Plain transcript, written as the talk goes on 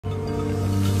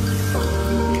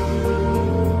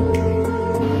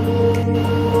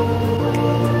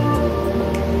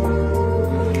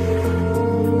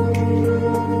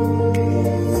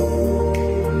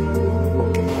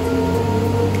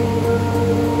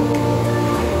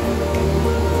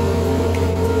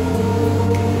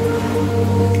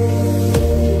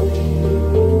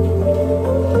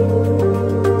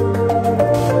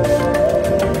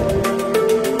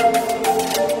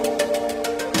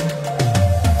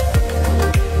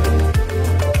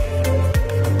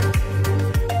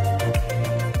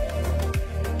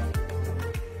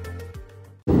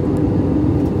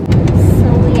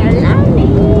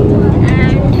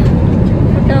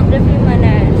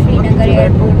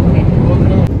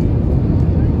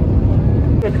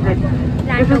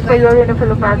your and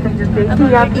fellow passengers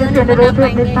safety. आप जिस अनुरोध है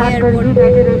अपने स्थान पर ही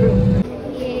बैठे रहिए।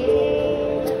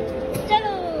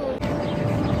 चलो,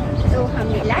 तो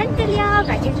हमने लैंड कर लिया,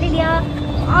 पैकेज ले लिया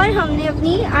और हमने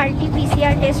अपनी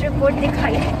RT-PCR टेस्ट रिपोर्ट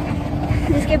दिखाई,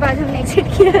 जिसके बाद हमने एग्जिट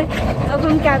किया। अब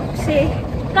हम कैब से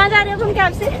कहाँ जा रहे हैं? अब हम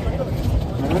कैब से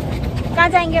कहाँ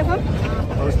जाएंगे? अब हम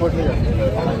हाउस बोट में जाएंगे।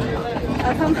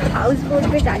 अब हम हाउस बोट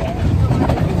पे जा रहे हैं।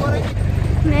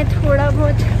 मैं थोड़ा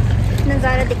बहुत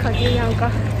नज़ारा दिखाती हूँ यहाँ का।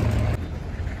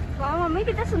 वाह मम्मी,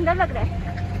 कितना सुंदर लग रहा है।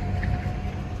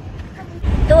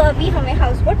 तो अभी हमें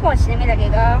हाउस बोट पहुँचने में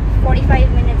लगेगा 45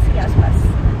 मिनट्स के आसपास।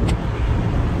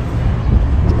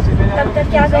 तब तक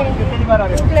क्या करेंगे?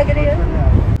 भूख लग रही है।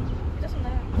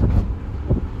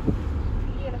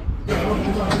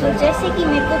 तो जैसे कि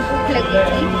मेरे को भूख लगी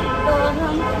थी, तो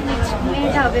हम बीच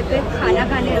में ढाबे पे खाना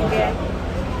खाने रुके हैं।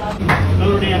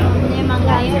 हमने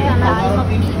मंगाई है दाल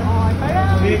मखनी और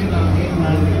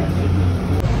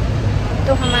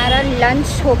तो हमारा लंच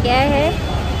हो गया है।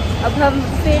 अब हम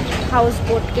फिर हाउस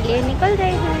बोट के लिए निकल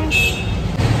रहे हैं।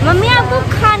 मम्मी, आपको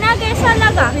खाना कैसा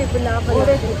लगा?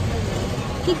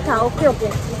 ठीक था, okay okay,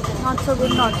 not so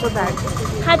good not so bad.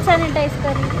 हाथ सैनिटाइज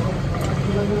करें।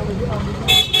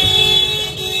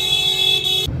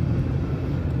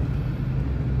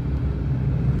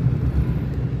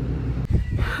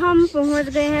 हम पहुंच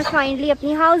गए हैं फाइनली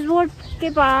अपनी हाउस बोट के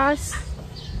पास।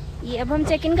 ये अब हम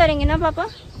चेक इन करेंगे ना पापा?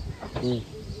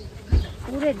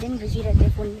 पूरे दिन बिजी रहते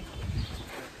हैं फोन में।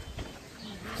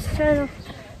 चलो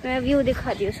मैं व्यू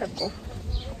दिखाती हूँ सबको।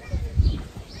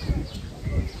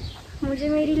 मुझे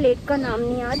मेरी लेक का नाम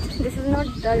नहीं याद। This is not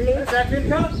dull lake,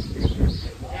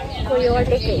 कोई और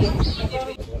लेक है।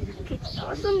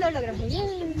 कितना सुंदर लग रहा है।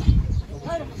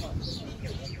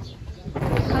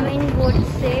 हम इन बोट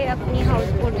से अपनी हाउस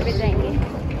बोट पे जाएंगे।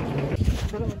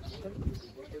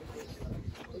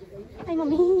 हाय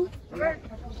मम्मी।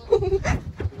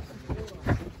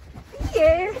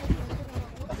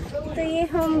 तो ये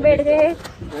हम बैठ गए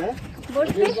बोट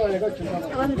पे।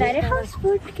 अब हम जा रहे हाउस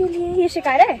बोट के लिए। ये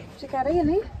शिकारा है? शिकारा ये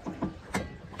नहीं।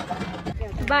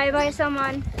 बाय बाय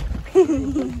सामान।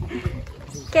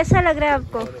 कैसा लग रहा है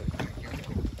आपको?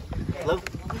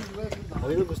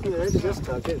 अभी तो कुछ नहीं है, जस्ट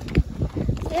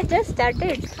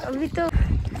स्टार्टेड। अभी तो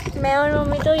मैं और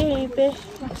मम्मी तो यहीं पे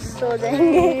सो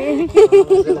जाएंगे।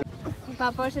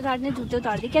 पापा और सिद्धार्थ ने जूते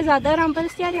उतार दिए। क्या ज्यादा आराम पर आ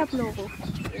रही है आप लोगों को?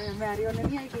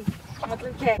 नहीं आएगी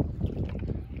मतलब क्या?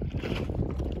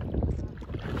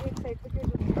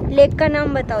 लेक का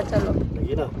नाम बताओ। चलो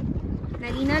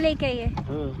नगीना लेक है ये।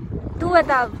 तू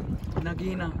बता।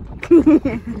 नगीना।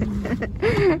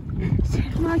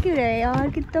 शर्मा क्यों रहे यार?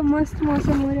 कितना मस्त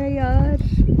मौसम हो रहा है यार।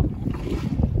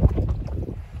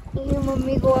 ये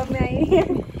मम्मी गोवा में आई है।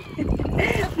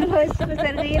 बस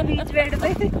फिसल रही है बीच बेड पे।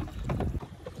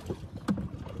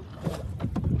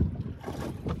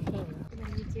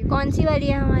 कौन सी वाली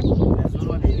है हमारी?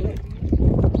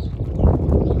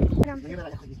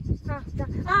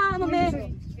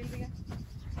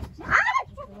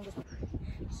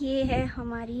 ये है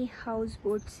हमारी हाउस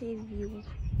बोट से व्यू।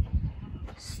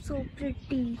 So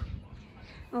pretty.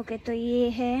 ओके, तो ये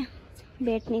है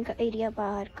बैठने का एरिया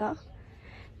बाहर का।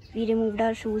 वी रिमूव्ड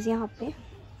आवर शूज यहाँ पे।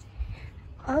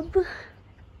 अब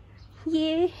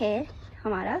ये है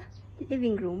हमारा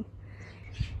living room.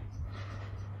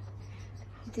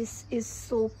 This is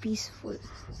so peaceful.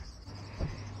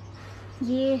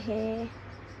 ये है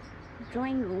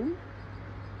ड्राइंग रूम,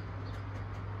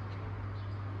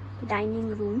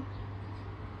 डाइनिंग रूम,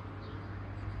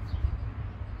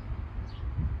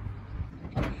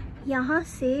 यहाँ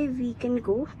से we can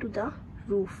go to the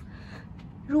roof.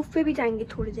 Roof पे भी जाएंगे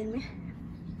थोड़ी देर में।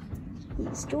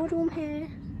 ये स्टोर रूम है।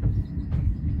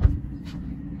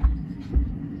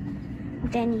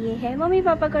 देन ये है मम्मी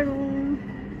पापा का रूम।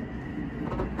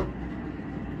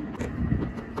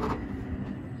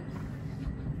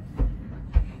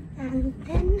 एंड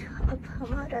देन अब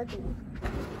हमारा रूम।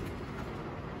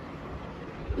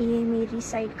 ये मेरी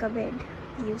साइड का बेड,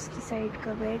 ये उसकी साइड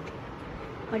का बेड,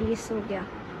 और ये सो गया।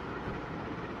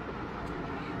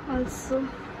 ऑल्सो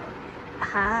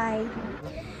हाय।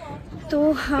 तो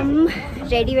हम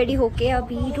रेडी होके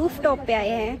अभी रूफ टॉप पे आए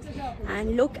हैं। And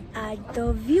look at the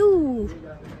view.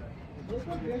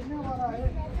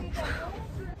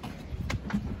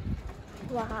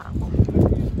 वाह।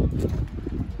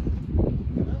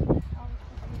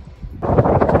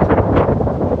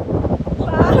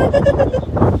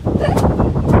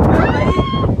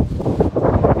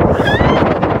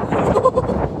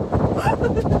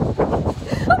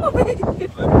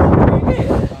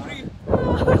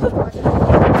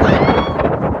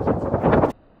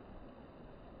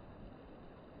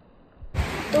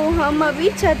 तो हम अभी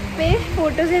छत पे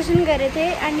फोटो सेशन कर रहे थे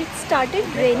एंड इट स्टार्टेड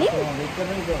रेनिंग।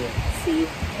 सी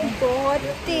बहुत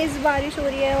तेज़ बारिश हो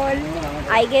रही है और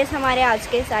आई गेस हमारे आज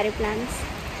के सारे प्लान्स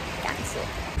कैंसिल।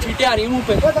 चींटी आ रही है मुंह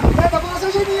पे।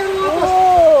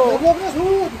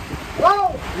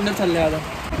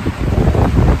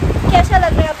 कैसा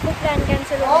लग रहा है आपको प्लान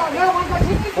कैंसिल हो गया?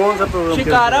 कौन सा प्रोग्राम?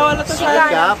 शिकारा वाला तो शायद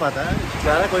क्या पता है।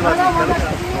 शिकारा कोई बात नहीं,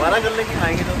 हमारा कर लेंगे,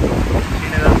 आएंगे तो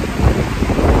श्रीनगर।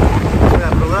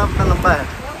 प्रोग्राम इतना लंबा है,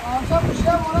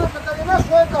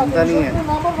 चिंता नहीं है।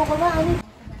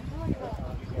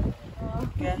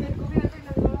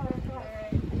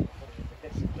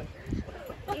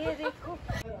 ये देखो।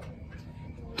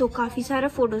 तो काफ़ी सारा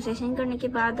फ़ोटो सेशन करने के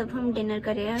बाद अब हम डिनर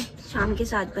कर रहे हैं शाम के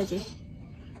 7 बजे,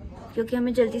 क्योंकि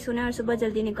हमें जल्दी सोना है और सुबह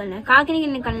जल्दी निकलना है। कहाँ के लिए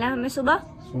निकलना है हमें? सुबह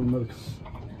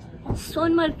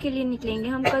सोनमर्ग के लिए निकलेंगे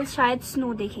हम। कल शायद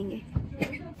स्नो देखेंगे।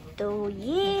 तो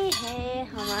ये है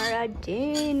हमारा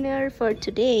डिनर फॉर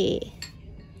टुडे।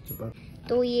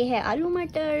 तो ये है आलू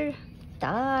मटर,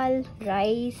 दाल,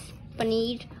 राइस,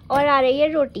 पनीर और आ रही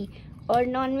है रोटी, और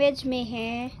नॉनवेज में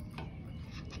है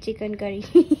चिकन करी।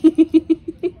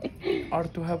 और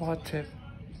तू है बहुत शेफ।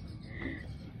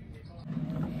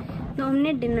 तो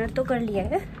हमने डिनर तो कर लिया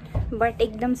है, बट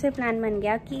एकदम से प्लान बन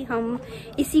गया कि हम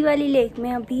इसी वाली लेक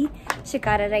में अभी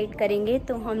शिकारा राइड करेंगे।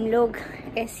 तो हम लोग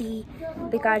ऐसी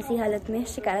बेकार सी हालत में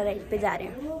शिकारा राइड पे जा रहे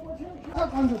हैं।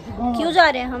 क्यों जा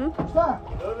रहे हैं हम?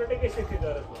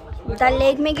 डल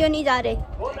लेक में क्यों नहीं जा रहे?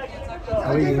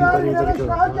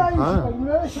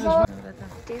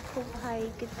 देखो भाई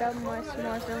कितना मस्त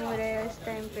मौसम हो रहा है इस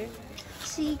टाइम पे।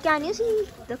 सी can you see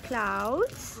the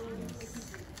clouds?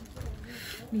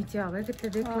 नीचे आ गए कितने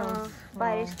देर क्लाउड्स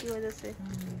बारिश की वजह से।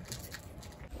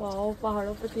 वाओ,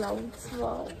 पहाड़ों पे क्लाउड्स।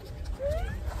 वाओ,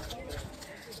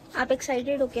 आप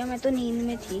एक्साइटेड हो क्या? मैं तो नींद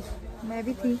में थी। मैं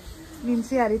भी थी, नींद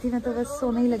से आ रही थी। मैं तो बस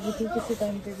सोने ही लगी थी किसी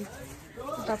टाइम पे भी।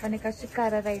 तो पापा ने कहा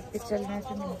शिकारा राइड पे चलना है,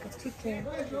 तो मैंने कहा ठीक है।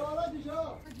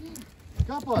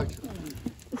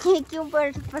 ये क्यों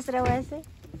पर फंस रहा है ऐसे?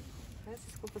 बस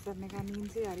इसको पकड़ने का, नींद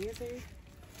से आ रही है सही।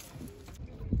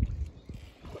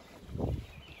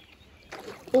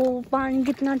 ओ पानी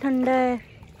कितना ठंडा है।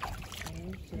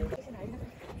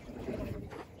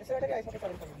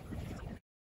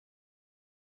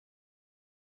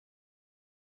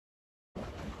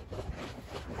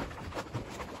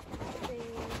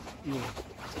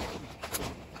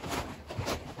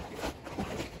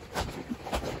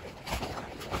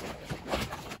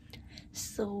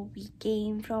 So we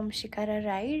came from Shikara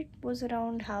ride. It was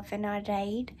around half an hour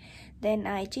ride. Then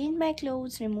I changed my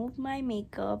clothes, removed my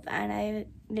makeup, and I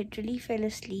literally fell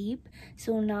asleep.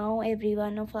 So now every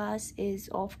one of us is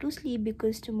off to sleep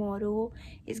because tomorrow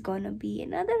is gonna be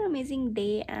another amazing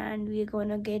day and we're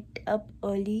gonna get up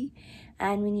early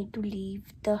and we need to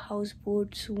leave the houseboat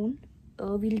soon.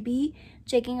 We'll be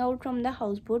checking out from the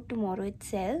houseboat tomorrow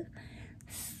itself.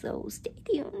 So stay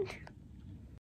tuned.